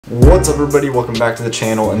What's up everybody, welcome back to the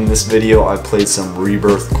channel. In this video I played some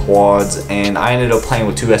Rebirth quads and I ended up playing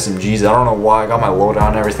with 2 SMGs. I don't know why, I got my loadout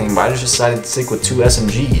and everything, but I just decided to stick with 2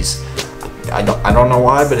 SMGs. I don't know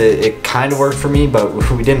why, but it kind of worked for me, but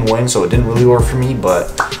we didn't win, so it didn't really work for me.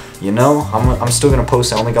 But you know, I'm still gonna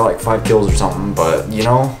post it. I only got like 5 kills or something, but you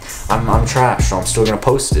know, I'm trash, so I'm still gonna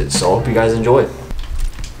post it. So I hope you guys enjoy.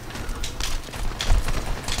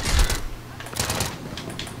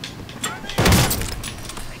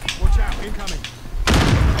 Incoming.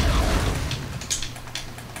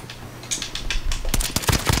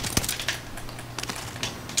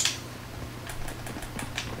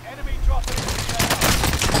 Enemy dropping.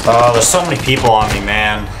 Oh, there's so many people on me,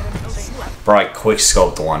 man. Bro, I quick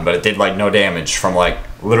scoped the one, but it did like no damage from like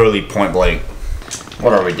literally point blank.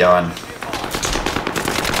 What are we doing?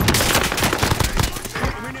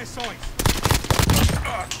 I'm in their sights.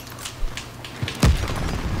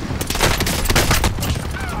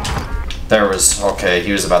 There was, okay,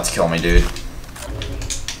 he was about to kill me, dude.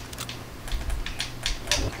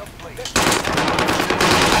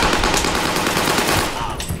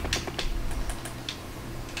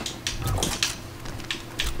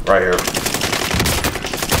 Right here. I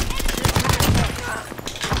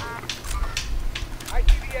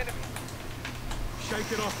see the enemy.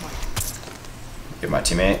 Shake it off, mate. Get my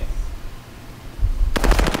teammate.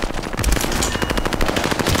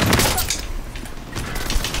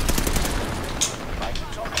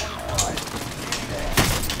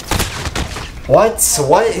 What?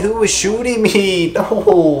 What? Who was shooting me?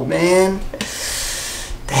 No, man.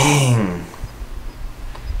 Dang.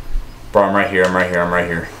 Bro, I'm right here. I'm right here. I'm right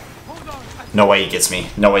here. No way he gets me.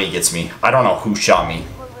 No way he gets me. I don't know who shot me.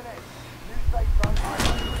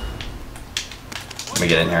 Let me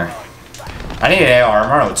get in here. I need an AR. I'm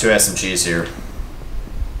running with 2 SMGs here.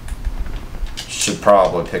 Should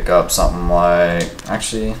probably pick up something like...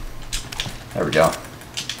 Actually, there we go.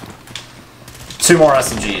 2 more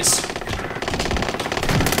SMGs.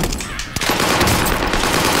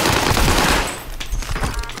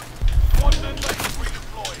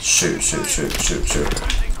 Shoot, shoot, shoot, shoot, shoot.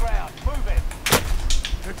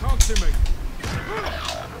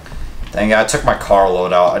 Dang it, I took my car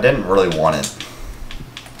loadout. I didn't really want it.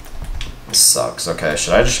 This sucks. Okay,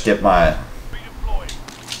 should I just get my... I'm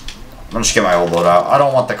gonna just get my old loadout. I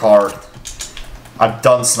don't want the car. I'm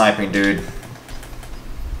done sniping, dude.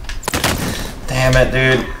 Damn it,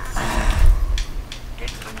 dude.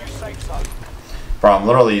 Bro, I'm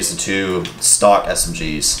literally using 2 stock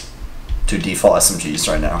SMGs. 2 default SMGs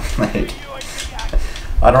right now. Like,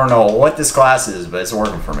 I don't know what this class is, but it's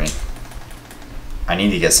working for me. I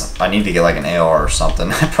need to get some. I need to get like an AR or something.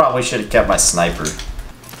 I probably should have kept my sniper.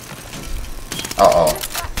 Uh oh.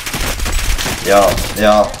 Yo.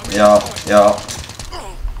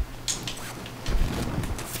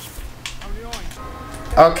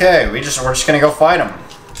 Okay, we're just gonna go fight him.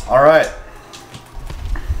 All right.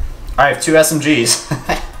 I have 2 SMGs.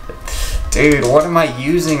 Dude, what am I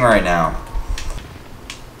using right now?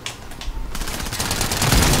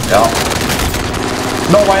 Yep.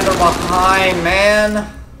 No way, they're behind, man.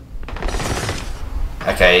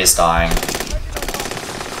 Okay, he's dying.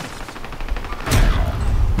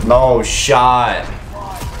 No shot.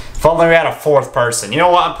 If only we had a 4th person. You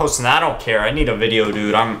know what? I'm posting that. I don't care. I need a video,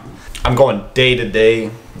 dude. I'm going day to day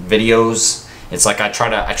videos. It's like I try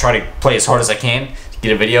to play as hard as I can to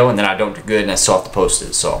get a video, and then I don't do good, and I still have to post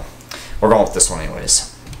it. So we're going with this one anyways.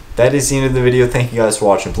 That is the end of the video. Thank you guys for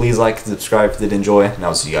watching. Please like and subscribe if you did enjoy, and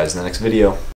I'll see you guys in the next video.